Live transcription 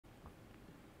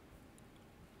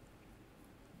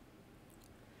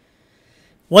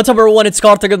What's up everyone, it's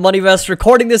Karthik with MoneyVest,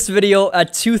 recording this video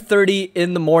at 2:30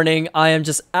 in the morning. I am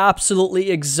just absolutely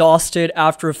exhausted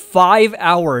after 5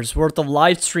 hours worth of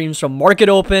live streams from Market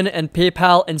Open and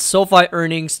PayPal and SoFi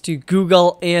earnings to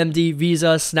Google, AMD,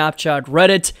 Visa, Snapchat,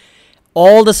 Reddit.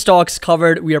 All the stocks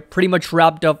covered. We are pretty much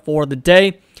wrapped up for the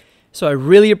day. So I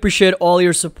really appreciate all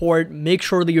your support. Make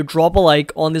sure that you drop a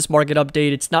like on this market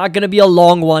update. It's not going to be a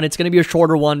long one. It's going to be a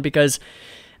shorter one because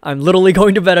I'm literally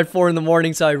going to bed at 4 in the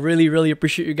morning, so I really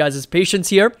appreciate you guys' patience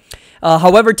here.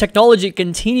 However, technology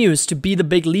continues to be the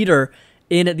big leader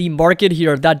in the market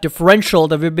here. That differential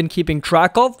that we've been keeping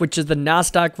track of, which is the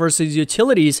NASDAQ versus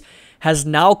utilities, has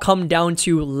now come down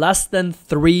to less than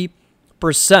 3%.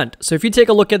 So if you take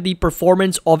a look at the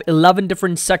performance of 11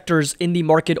 different sectors in the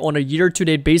market on a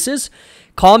year-to-date basis,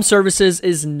 comm services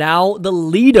is now the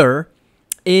leader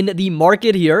in the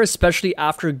market here, especially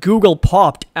after Google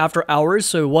popped after hours.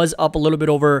 So it was up a little bit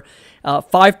over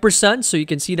 5%. So you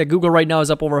can see that Google right now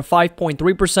is up over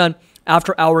 5.3%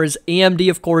 after hours. AMD,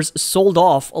 of course, sold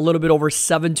off a little bit over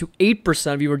 7 to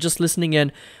 8%. We were just listening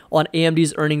in on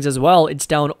AMD's earnings as well. It's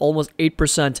down almost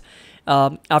 8%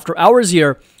 after hours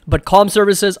here. But comm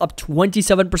services up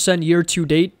 27% year to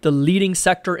date, the leading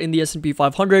sector in the S&P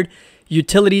 500.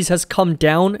 Utilities has come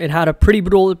down. It had a pretty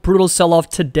brutal sell-off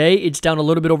today. It's down a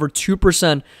little bit over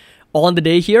 2% on the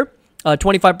day here.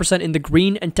 25% in the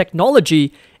green, and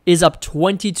technology is up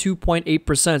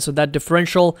 22.8%. So that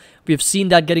differential, we've seen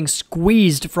that getting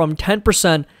squeezed from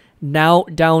 10% now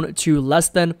down to less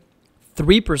than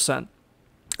 3%.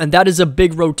 And that is a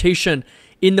big rotation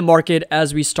in the market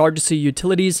as we start to see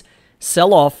utilities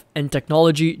sell off and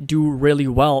technology do really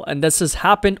well. And this has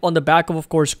happened on the back of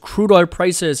course, crude oil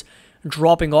prices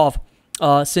dropping off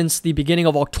since the beginning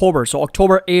of October. So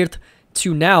October 8th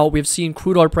to now, we've seen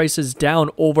crude oil prices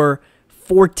down over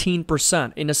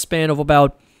 14% in a span of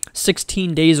about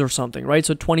 16 days or something, right?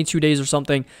 So 22 days or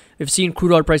something. We've seen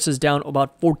crude oil prices down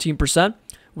about 14%,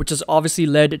 which has obviously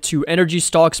led to energy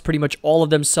stocks, pretty much all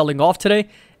of them selling off today.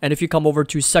 And if you come over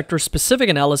to sector-specific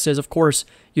analysis, of course,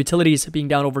 utilities being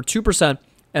down over 2%,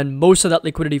 and most of that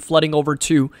liquidity flooding over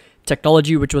to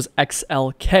technology, which was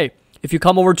XLK. If you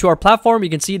come over to our platform, you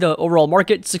can see the overall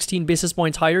market 16 basis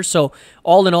points higher. So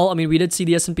all in all, I mean, we did see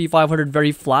the S&P 500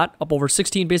 very flat, up over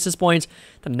 16 basis points.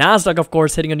 The NASDAQ, of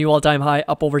course, hitting a new all-time high,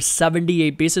 up over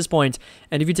 78 basis points.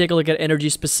 And if you take a look at energy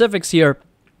specifics here,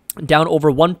 down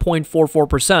over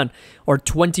 1.44% or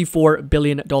 $24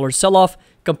 billion sell-off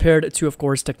compared to, of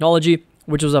course, technology,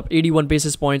 which was up 81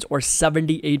 basis points or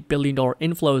 $78 billion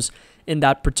inflows in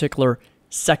that particular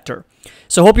sector.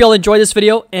 So hope you all enjoy this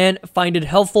video and find it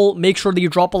helpful. Make sure that you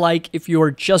drop a like. If you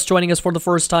are just joining us for the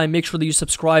first time, make sure that you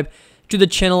subscribe to the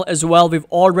channel as well. We've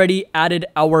already added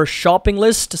our shopping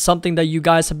list, something that you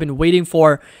guys have been waiting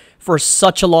for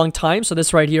such a long time. So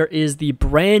this right here is the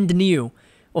brand new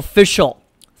official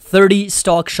 30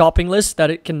 stock shopping list that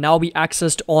it can now be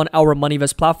accessed on our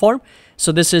MoneyVest platform.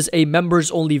 So this is a members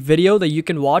only video that you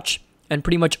can watch and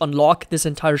pretty much unlock this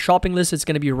entire shopping list. It's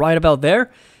going to be right about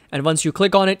there. And once you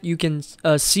click on it, you can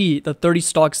see the 30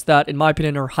 stocks that, in my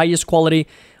opinion, are highest quality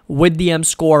with the M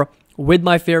score, with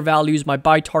my fair values, my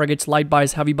buy targets, light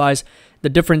buys, heavy buys, the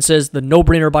differences, the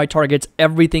no-brainer buy targets.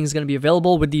 Everything's going to be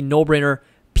available with the no-brainer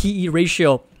PE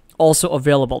ratio also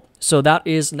available. So that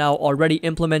is now already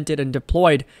implemented and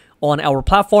deployed on our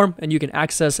platform, and you can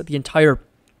access the entire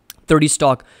 30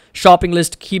 stock shopping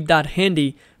list. Keep that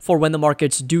handy for when the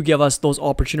markets do give us those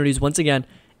opportunities once again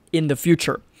in the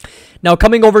future. Now,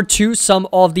 coming over to some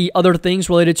of the other things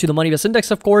related to the MoneyVest Index,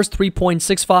 of course,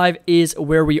 3.65 is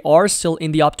where we are, still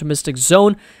in the optimistic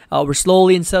zone. We're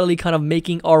slowly and steadily kind of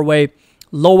making our way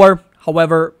lower.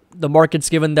 However, the market's,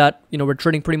 given that, we're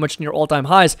trading pretty much near all-time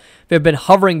highs, they've been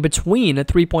hovering between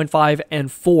 3.5 and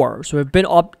 4. So we've been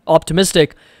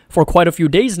optimistic for quite a few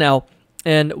days now,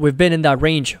 and we've been in that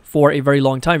range for a very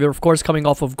long time. We're, of course, coming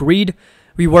off of greed.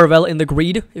 We were well in the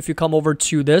greed. If you come over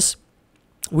to this,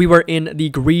 we were in the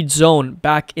greed zone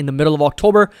back in the middle of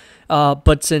October,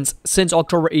 but since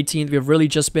October 18th, we've really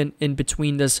just been in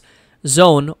between this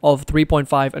zone of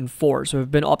 3.5 and 4. So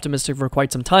we've been optimistic for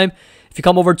quite some time. If you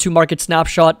come over to market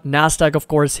snapshot, NASDAQ, of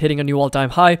course, hitting a new all-time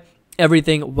high,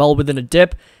 everything well within a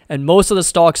dip, and most of the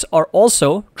stocks are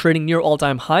also trading near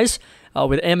all-time highs,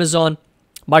 with Amazon,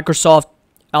 Microsoft,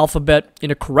 Alphabet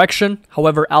in a correction.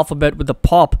 However, Alphabet with the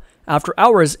pop after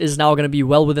hours is now going to be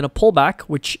well within a pullback,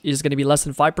 which is going to be less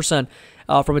than 5%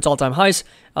 from its all-time highs.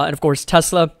 And of course,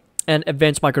 Tesla and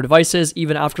Advanced Micro Devices,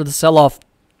 even after the sell-off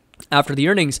after the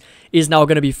earnings, is now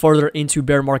going to be further into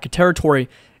bear market territory,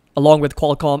 along with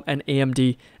Qualcomm and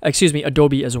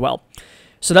Adobe as well.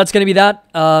 So that's going to be that.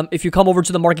 If you come over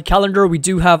to the market calendar, we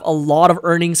do have a lot of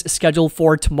earnings scheduled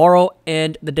for tomorrow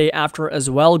and the day after as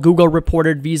well. Google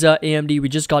reported, Visa, AMD, we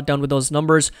just got done with those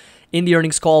numbers in the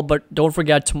earnings call. But don't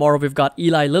forget, tomorrow we've got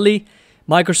Eli Lilly,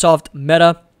 Microsoft,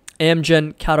 Meta,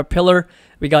 Amgen, Caterpillar.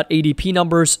 We got ADP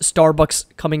numbers, Starbucks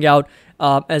coming out,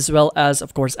 as well as,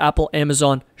 of course, Apple,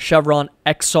 Amazon, Chevron,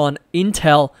 Exxon,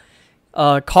 Intel,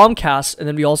 Comcast. And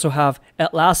then we also have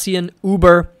Atlassian,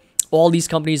 Uber, all these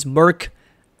companies, Merck.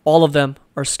 All of them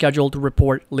are scheduled to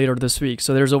report later this week.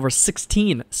 So there's over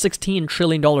 $16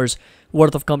 trillion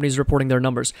worth of companies reporting their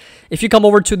numbers. If you come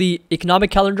over to the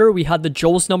economic calendar, we had the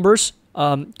JOLTS numbers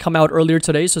come out earlier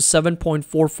today. So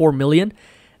 7.44 million.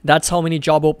 That's how many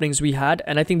job openings we had.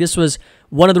 And I think this was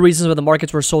one of the reasons why the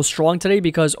markets were so strong today,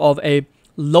 because of a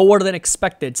lower than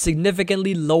expected,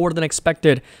 significantly lower than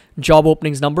expected job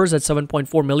openings numbers at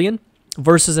 7.4 million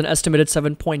versus an estimated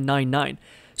 7.99.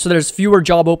 So there's fewer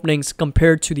job openings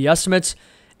compared to the estimates.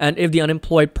 And if the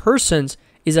unemployed persons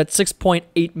is at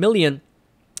 6.8 million,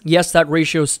 yes, that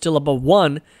ratio is still above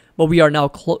 1, but we are now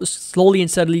slowly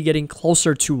and steadily getting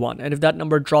closer to 1. And if that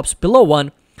number drops below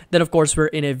 1, then of course we're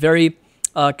in a very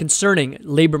concerning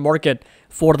labor market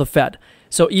for the Fed.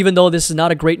 So even though this is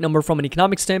not a great number from an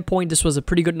economic standpoint, this was a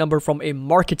pretty good number from a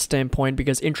market standpoint,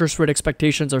 because interest rate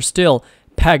expectations are still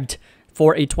pegged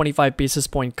for a 25 basis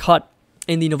point cut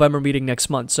in the November meeting next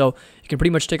month. So you can pretty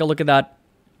much take a look at that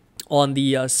on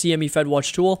the CME Fed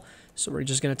Watch tool. So we're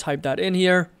just going to type that in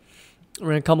here. We're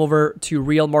going to come over to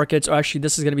real markets, or actually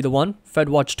this is going to be the one, Fed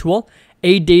Watch tool.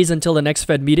 8 days until the next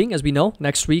Fed meeting. As we know,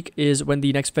 next week is when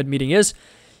the next Fed meeting is.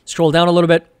 Scroll down a little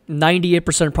bit,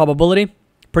 98% probability.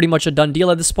 Pretty much a done deal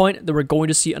at this point that we're going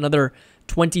to see another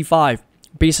 25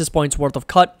 basis points worth of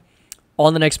cut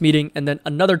on the next meeting, and then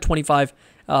another 25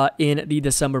 in the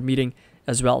December meeting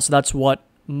as well. So that's what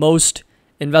most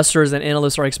investors and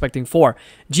analysts are expecting for.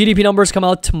 GDP numbers come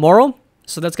out tomorrow.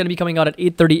 So that's going to be coming out at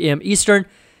 8:30 a.m. Eastern,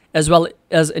 as well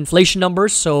as inflation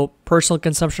numbers. So personal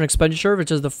consumption expenditure,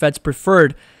 which is the Fed's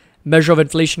preferred measure of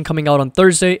inflation, coming out on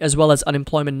Thursday, as well as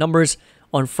unemployment numbers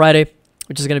on Friday,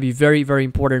 which is going to be very, very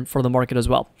important for the market as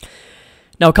well.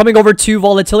 Now, coming over to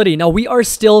volatility. Now, we are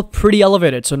still pretty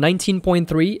elevated. So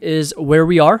 19.3 is where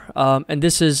we are. And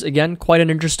this is, again, quite an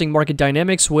interesting market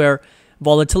dynamics where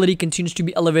volatility continues to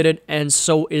be elevated, and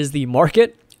so is the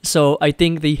market. So I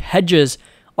think the hedges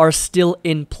are still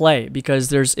in play, because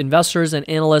there's investors and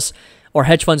analysts, or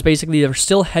hedge funds basically, they're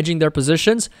still hedging their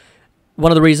positions.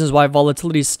 One of the reasons why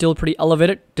volatility is still pretty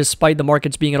elevated despite the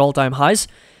markets being at all-time highs.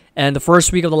 And the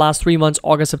first week of the last 3 months,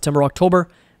 August, September, October,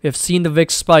 we have seen the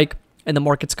VIX spike and the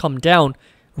markets come down,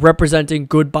 representing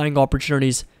good buying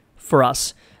opportunities for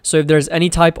us. So if there's any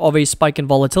type of a spike in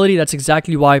volatility, that's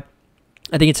exactly why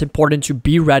I think it's important to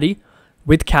be ready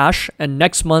with cash. And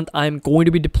next month, I'm going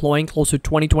to be deploying close to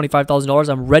 $20,000, $25,000.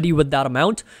 I'm ready with that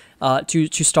amount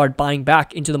to start buying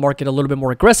back into the market a little bit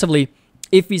more aggressively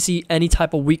if we see any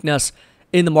type of weakness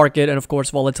in the market. And of course,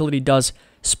 volatility does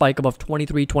spike above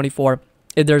 23, 24.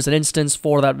 If there's an instance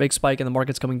for that big spike and the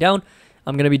market's coming down,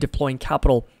 I'm going to be deploying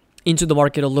capital into the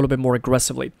market a little bit more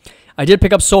aggressively. I did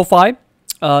pick up SoFi,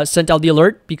 sent out the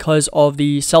alert because of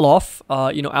the sell-off,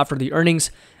 after the earnings.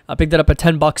 I picked that up at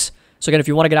 $10. So again, if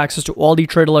you want to get access to all the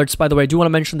trade alerts, by the way, I do want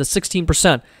to mention the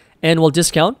 16% annual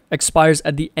discount expires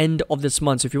at the end of this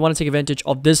month. So if you want to take advantage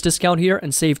of this discount here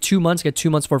and save 2 months, get 2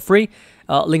 months for free,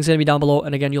 link's going to be down below.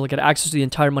 And again, you'll get access to the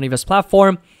entire MoneyVest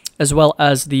platform, as well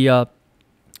as the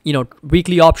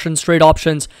weekly options, trade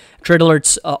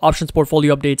alerts, options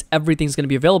portfolio updates. Everything's going to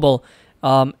be available.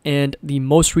 And the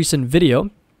most recent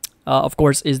video, of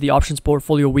course, is the options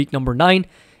portfolio week number 9.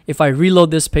 If I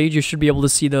reload this page, you should be able to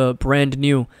see the brand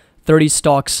new 30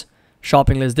 stocks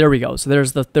shopping list. There we go. So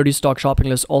there's the 30 stock shopping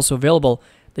list also available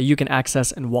that you can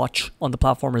access and watch on the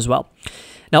platform as well.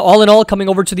 Now, all in all, coming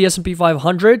over to the S&P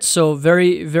 500, so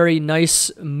very, very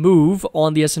nice move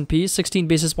on the S&P, 16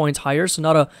 basis points higher, so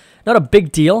not a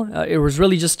big deal. It was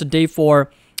really just a day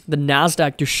for the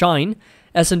NASDAQ to shine.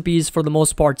 S&P is, for the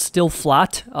most part, still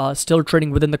flat, still trading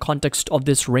within the context of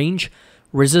this range.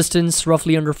 Resistance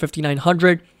roughly under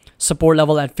 5,900, support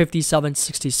level at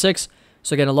 57.66.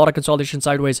 So again, a lot of consolidation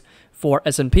sideways for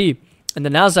S&P. And the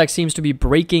NASDAQ seems to be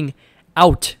breaking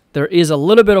out. There is a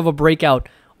little bit of a breakout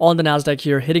on the NASDAQ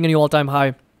here, hitting a new all-time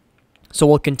high. So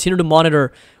we'll continue to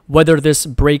monitor whether this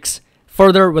breaks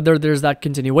further, whether there's that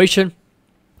continuation,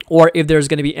 or if there's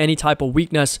going to be any type of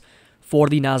weakness for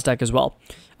the NASDAQ as well.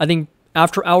 I think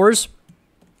after hours,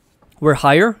 we're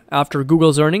higher after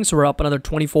Google's earnings. So we're up another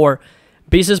 24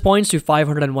 basis points to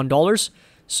 $501.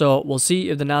 So we'll see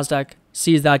if the NASDAQ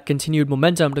sees that continued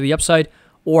momentum to the upside,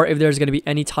 or if there's going to be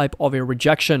any type of a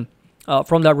rejection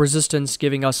from that resistance,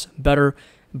 giving us better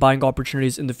buying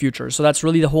opportunities in the future. So that's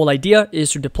really the whole idea,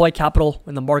 is to deploy capital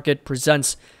when the market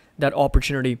presents that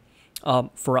opportunity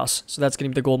for us. So that's going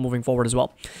to be the goal moving forward as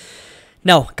well.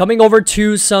 Now, coming over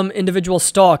to some individual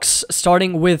stocks,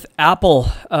 starting with Apple,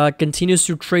 continues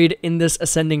to trade in this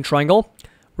ascending triangle.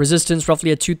 Resistance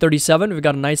roughly at 237. We've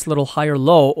got a nice little higher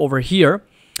low over here.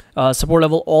 Support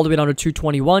level all the way down to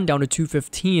 221, down to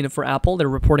 215 for Apple. They're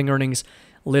reporting earnings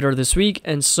later this week,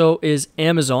 and so is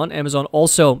Amazon. Amazon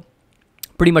also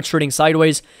pretty much trading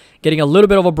sideways, getting a little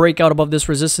bit of a breakout above this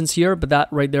resistance here, but that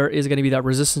right there is going to be that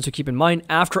resistance to keep in mind.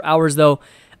 After hours, though,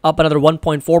 up another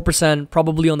 1.4%,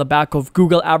 probably on the back of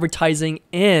Google advertising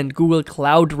and Google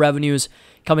Cloud revenues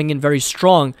coming in very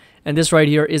strong. And this right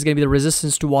here is going to be the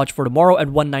resistance to watch for tomorrow at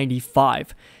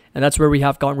 195. And that's where we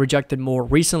have gotten rejected more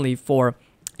recently for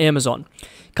Amazon.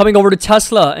 Coming over to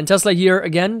Tesla, and Tesla here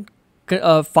again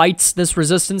fights this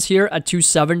resistance here at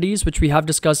 270s, which we have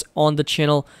discussed on the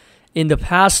channel in the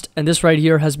past. And this right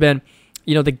here has been,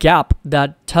 the gap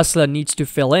that Tesla needs to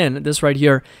fill in. This right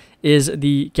here is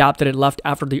the gap that it left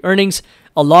after the earnings.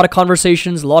 A lot of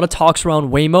conversations, a lot of talks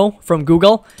around Waymo from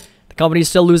Google. The company is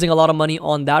still losing a lot of money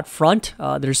on that front.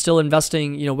 They're still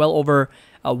investing, well over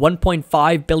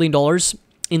 $1.5 billion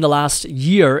in the last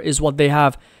year is what they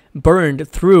have burned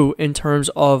through in terms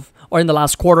of, or in the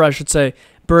last quarter, I should say,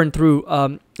 burned through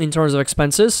in terms of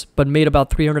expenses, but made about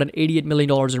 $388 million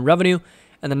in revenue.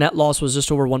 And the net loss was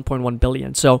just over 1.1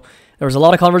 billion. So there was a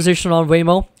lot of conversation on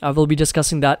Waymo. I will be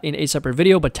discussing that in a separate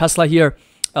video, but Tesla here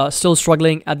still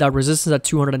struggling at that resistance at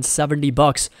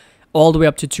 $270, all the way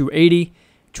up to 280,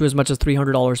 to as much as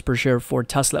 $300 per share for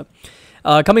Tesla.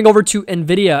 Coming over to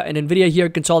NVIDIA, and NVIDIA here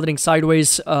consolidating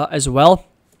sideways as well.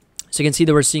 So you can see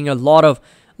that we're seeing a lot of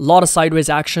sideways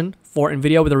action for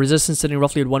NVIDIA, with the resistance sitting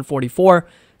roughly at 144,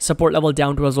 support level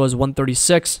down to as low as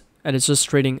 136, and it's just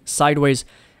trading sideways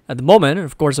at the moment.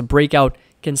 Of course, a breakout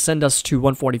can send us to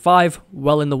 145,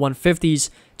 well in the 150s,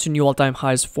 to new all-time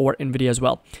highs for NVIDIA as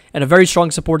well. And a very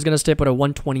strong support is going to stay put at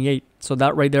 128. So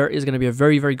that right there is going to be a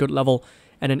very, very good level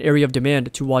and an area of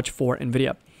demand to watch for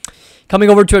NVIDIA. Coming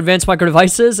over to Advanced Micro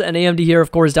Devices, and AMD here,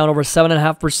 of course, down over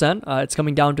 7.5%. It's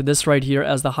coming down to this right here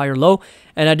as the higher low.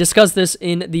 And I discussed this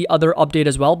in the other update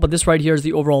as well, but this right here is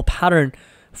the overall pattern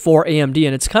for AMD.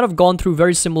 And it's kind of gone through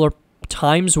very similar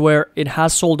times where it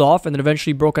has sold off and then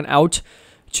eventually broken out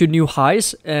to new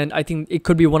highs. And I think it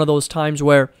could be one of those times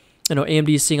where, AMD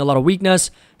is seeing a lot of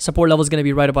weakness. Support level is going to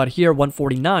be right about here,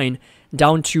 149,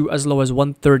 down to as low as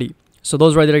 130. So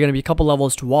those right there are going to be a couple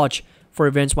levels to watch for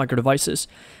Advanced Micro Devices.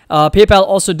 PayPal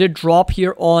also did drop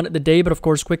here on the day, but of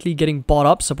course quickly getting bought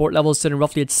up. Support level is sitting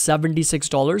roughly at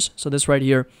 $76. So this right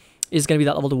here is going to be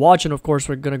that level to watch. And of course,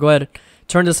 we're going to go ahead and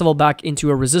turn this level back into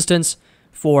a resistance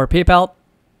for PayPal.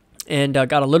 And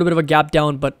got a little bit of a gap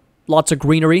down, but lots of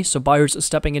greenery, so buyers are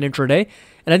stepping in intraday.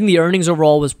 And I think the earnings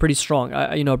overall was pretty strong.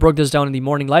 I broke this down in the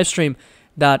morning live stream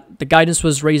that the guidance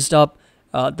was raised up,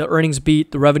 the earnings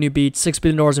beat, the revenue beat, $6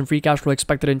 billion in free cash flow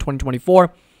expected in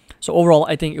 2024. So overall,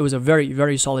 I think it was a very,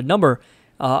 very solid number.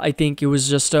 I think it was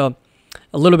just a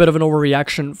little bit of an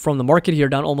overreaction from the market here,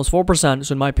 down almost 4%.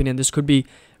 So in my opinion, this could be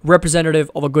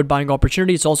representative of a good buying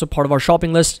opportunity. It's also part of our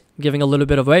shopping list, giving a little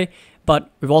bit away.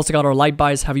 But we've also got our light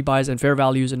buys, heavy buys, and fair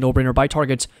values and no-brainer buy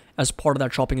targets as part of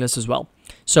that shopping list as well.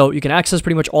 So you can access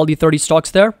pretty much all the 30 stocks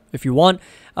there if you want.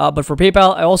 But for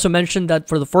PayPal, I also mentioned that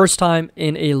for the first time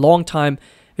in a long time,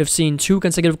 we've seen 2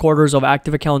 consecutive quarters of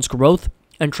active accounts growth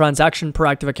and transaction per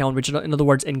active account, which in other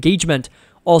words, engagement,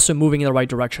 also moving in the right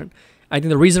direction. I think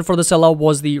the reason for the sellout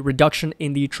was the reduction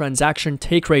in the transaction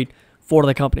take rate for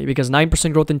the company, because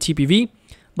 9% growth in TPV,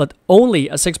 but only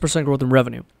a 6% growth in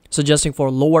revenue, suggesting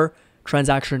for lower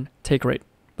transaction take rate.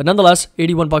 But nonetheless,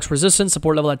 $81 resistance,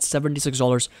 support level at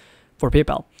 $76 for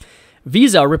PayPal.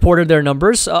 Visa reported their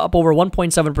numbers up over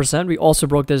 1.7%. We also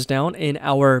broke this down in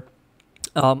our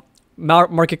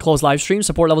market close live stream.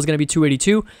 Support level is going to be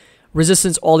 282.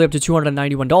 Resistance all the way up to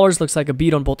 $291. Looks like a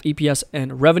beat on both EPS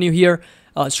and revenue here.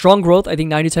 Strong growth. I think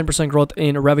 9-10% growth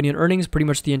in revenue and earnings. Pretty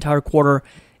much the entire quarter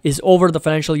is over. The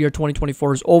financial year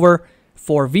 2024 is over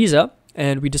for Visa.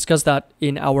 And we discussed that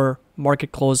in our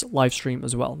market close live stream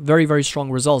as well. Very, very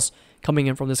strong results coming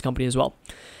in from this company as well.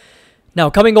 Now,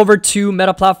 coming over to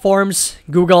Meta platforms,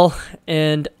 Google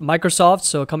and Microsoft.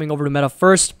 So coming over to Meta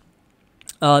first.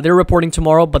 They're reporting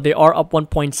tomorrow, but they are up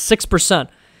 1.6%.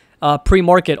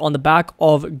 Pre-market on the back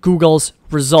of Google's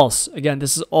results. Again,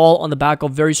 this is all on the back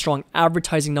of very strong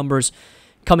advertising numbers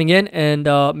coming in, and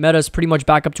Meta is pretty much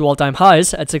back up to all-time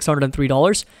highs at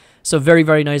 $603. So very,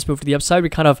 very nice move to the upside. We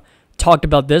kind of talked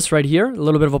about this right here, a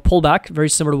little bit of a pullback, very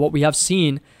similar to what we have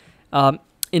seen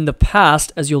in the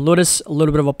past, as you'll notice, a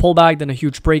little bit of a pullback, then a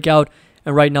huge breakout,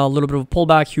 and right now a little bit of a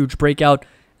pullback, huge breakout,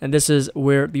 and this is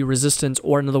where the resistance,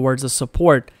 or in other words, the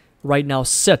support right now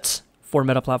sits for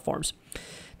Meta Platforms.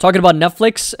 Talking about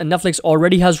Netflix, and Netflix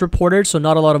already has reported, so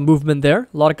not a lot of movement there.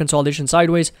 A lot of consolidation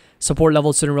sideways. Support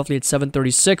level sitting roughly at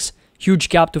 736. Huge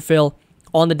gap to fill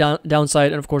on the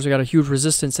downside, and of course we got a huge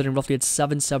resistance sitting roughly at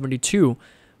 772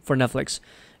 for Netflix.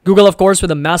 Google, of course,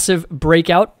 with a massive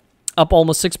breakout, up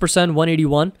almost 6%,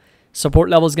 181. Support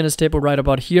level is going to stay put right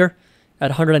about here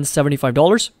at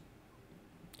 $175.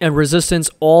 And resistance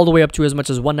all the way up to as much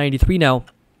as 193 now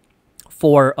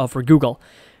for Google.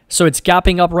 So it's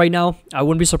gapping up right now. I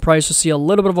wouldn't be surprised to see a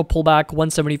little bit of a pullback.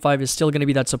 175 is still going to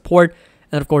be that support.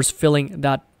 And of course, filling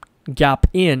that gap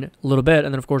in a little bit.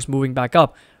 And then of course, moving back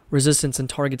up. Resistance and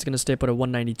target's going to stay put at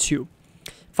 192.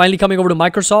 Finally, coming over to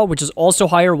Microsoft, which is also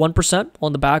higher 1%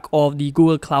 on the back of the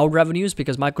Google Cloud revenues,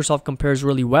 because Microsoft compares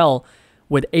really well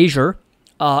with Azure.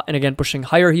 And again, pushing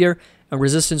higher here. And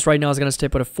resistance right now is going to stay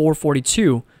put at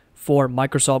 442 for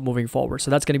Microsoft moving forward. So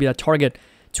that's going to be that target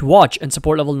to watch. And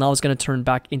support level now is going to turn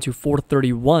back into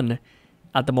 431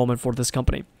 at the moment for this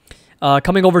company.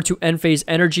 Coming over to Enphase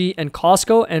Energy and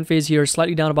Costco. Enphase here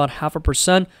slightly down about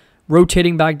 0.5%.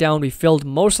 Rotating back down. We filled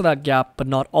most of that gap, but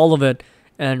not all of it.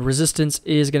 And resistance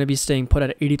is going to be staying put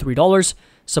at $83.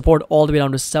 Support all the way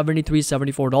down to $73,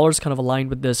 $74, kind of aligned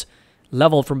with this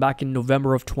level from back in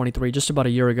November of 23, just about a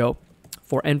year ago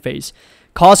for Enphase.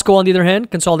 Costco, on the other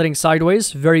hand, consolidating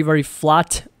sideways, very, very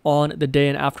flat on the day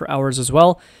and after hours as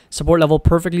well. Support level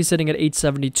perfectly sitting at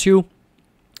 872.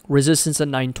 Resistance at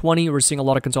 920. We're seeing a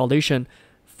lot of consolidation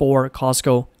for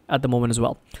Costco at the moment as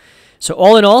well. So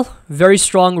all in all, very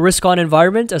strong risk-on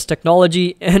environment as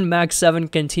technology and Mag 7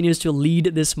 continues to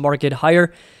lead this market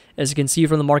higher. As you can see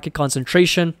from the market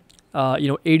concentration,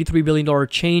 $83 billion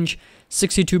change,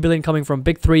 $62 billion coming from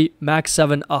Big 3, Mag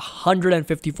 7,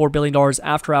 $154 billion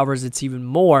after hours. It's even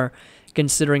more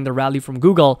considering the rally from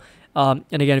Google. And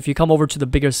again, if you come over to the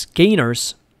biggest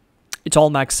gainers, it's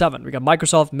all Mag 7. We got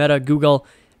Microsoft, Meta, Google,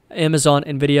 Amazon,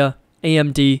 Nvidia,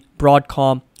 AMD,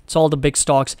 Broadcom. It's all the big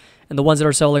stocks. And the ones that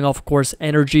are selling off, of course,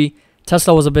 energy.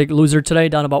 Tesla was a big loser today,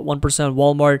 down about 1%.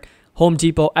 Walmart, Home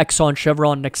Depot, Exxon,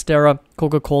 Chevron, Nextera,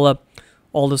 Coca-Cola.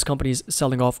 All those companies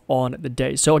selling off on the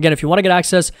day. So again, if you want to get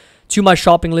access to my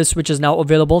shopping list, which is now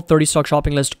available, 30 stock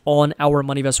shopping list on our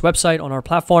MoneyVest website, on our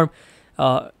platform,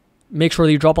 make sure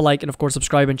that you drop a like and of course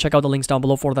subscribe, and check out the links down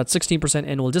below for that 16%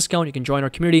 annual discount. You can join our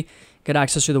community, get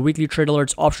access to the weekly trade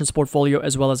alerts, options portfolio,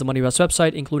 as well as the MoneyVest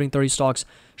website, including 30 stocks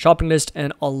shopping list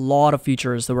and a lot of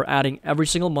features that we're adding every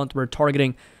single month. We're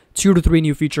targeting 2 to 3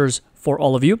 new features for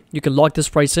all of you. You can lock this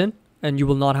price in and you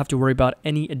will not have to worry about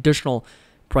any additional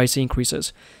price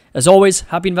increases. As always,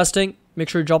 happy investing. Make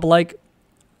sure you drop a like.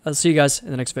 I'll see you guys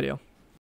in the next video.